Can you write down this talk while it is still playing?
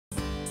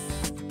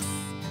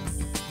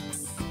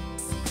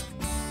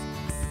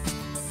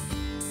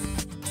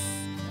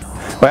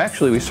Well,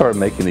 actually, we started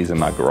making these in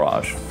my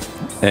garage,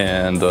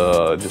 and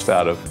just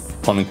out of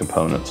plumbing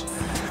components.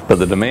 But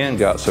the demand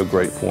got so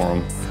great for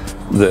them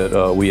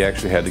that we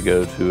actually had to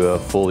go to a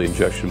fully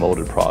injection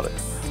molded product.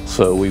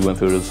 So we went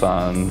through a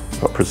design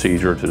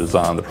procedure to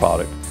design the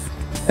product,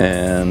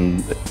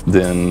 and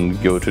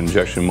then go to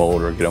injection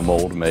mold or get a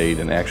mold made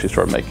and actually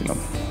start making them,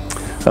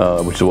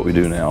 which is what we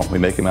do now. We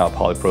make them out of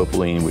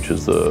polypropylene, which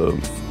is the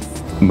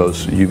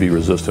most UV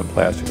resistant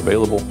plastic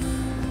available.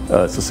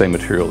 It's the same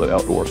material that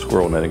outdoor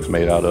squirrel netting is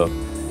made out of.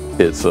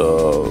 It's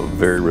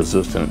very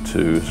resistant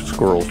to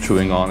squirrels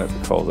chewing on it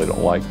because they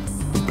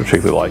don't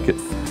particularly like it,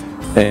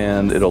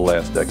 and it'll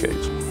last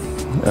decades.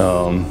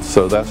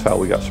 So that's how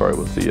we got started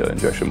with the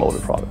injection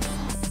molded product.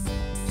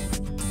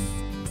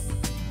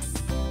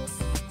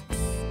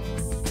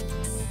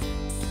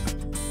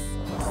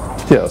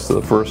 Yeah, so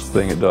the first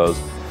thing it does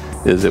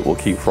is it will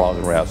keep frogs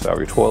and rats out of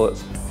your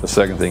toilets. The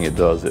second thing it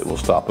does, it will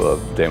stop a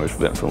damaged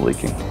vent from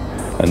leaking,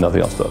 and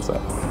nothing else does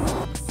that.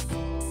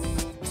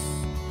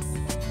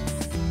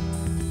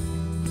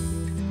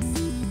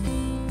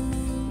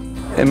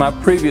 In my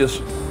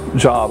previous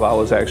job, I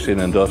was actually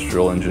an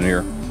industrial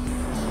engineer,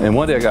 and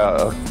one day I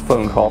got a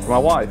phone call from my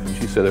wife, and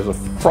she said there's a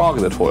frog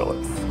in the toilet.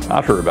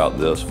 I'd heard about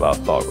this, but I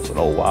thought it was an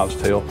old wives'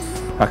 tale.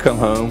 I come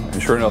home,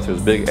 and sure enough,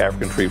 there's a big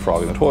African tree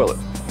frog in the toilet.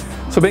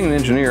 So being an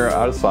engineer,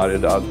 I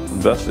decided I'd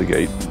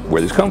investigate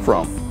where these come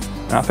from.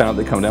 And I found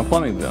out they come down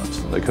plumbing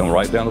vents. They come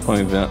right down the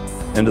plumbing vent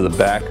into the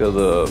back of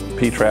the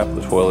P-trap of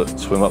the toilet,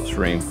 swim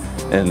upstream,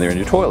 and they're in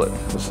your toilet.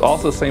 It's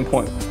also the same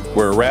point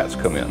where rats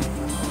come in.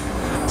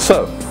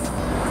 So,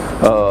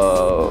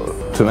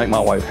 to make my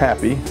wife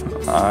happy,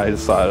 I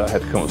decided I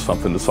had to come up with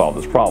something to solve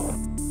this problem.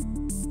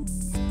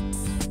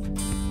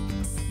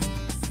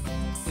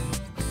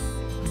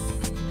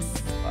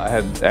 I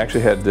had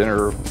actually had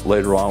dinner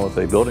later on with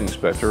a building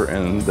inspector,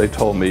 and they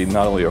told me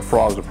not only are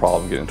frogs a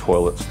problem getting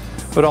toilets,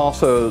 but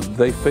also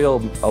they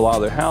failed a lot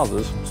of their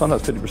houses,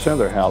 sometimes 50% of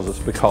their houses,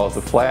 because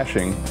the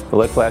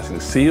lead flashing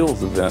that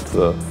seals the vent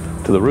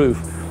to the roof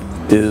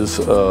is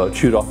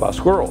chewed off by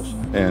squirrels,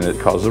 and it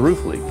causes a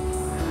roof leak.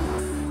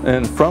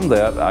 And from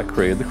that, I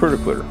created the Critter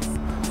Quitter.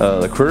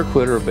 The Critter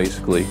Quitter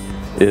basically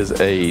is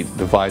a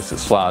device that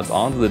slides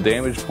onto the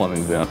damaged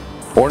plumbing vent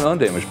or an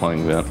undamaged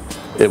plumbing vent.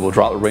 It will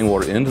drop the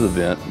rainwater into the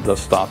vent,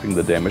 thus stopping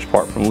the damaged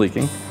part from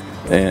leaking.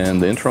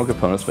 And the internal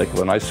components make up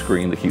a nice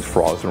screen that keeps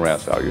frogs and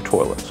rats out of your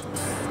toilets.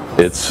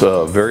 It's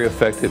very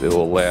effective. It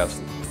will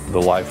last the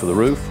life of the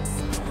roof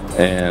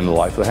and the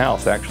life of the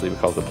house, actually,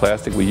 because the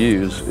plastic we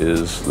use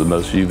is the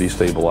most UV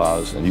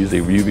stabilized and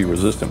usually UV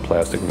resistant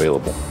plastic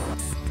available.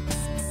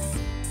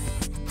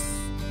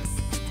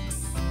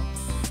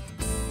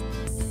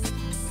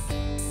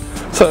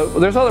 So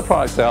there's other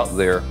products out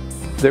there.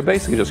 They're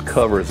basically just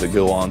covers that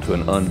go onto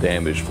an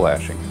undamaged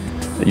flashing.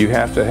 You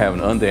have to have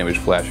an undamaged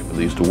flashing for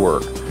these to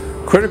work.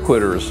 Critter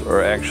Quitters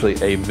are actually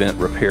a vent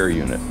repair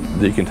unit.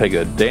 You can take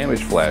a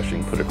damaged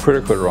flashing, put a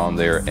Critter Quitter on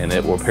there, and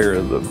it will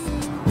repair the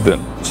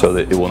vent so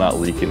that it will not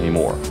leak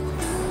anymore.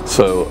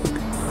 So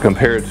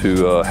compared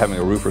to having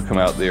a roofer come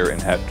out there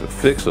and have to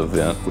fix a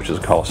vent, which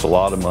costs a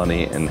lot of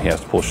money, and he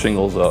has to pull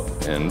shingles up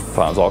and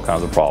finds all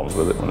kinds of problems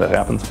with it when that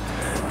happens,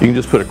 you can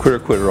just put a Critter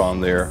Quitter on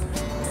there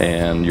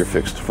and you're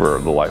fixed for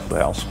the life of the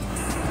house.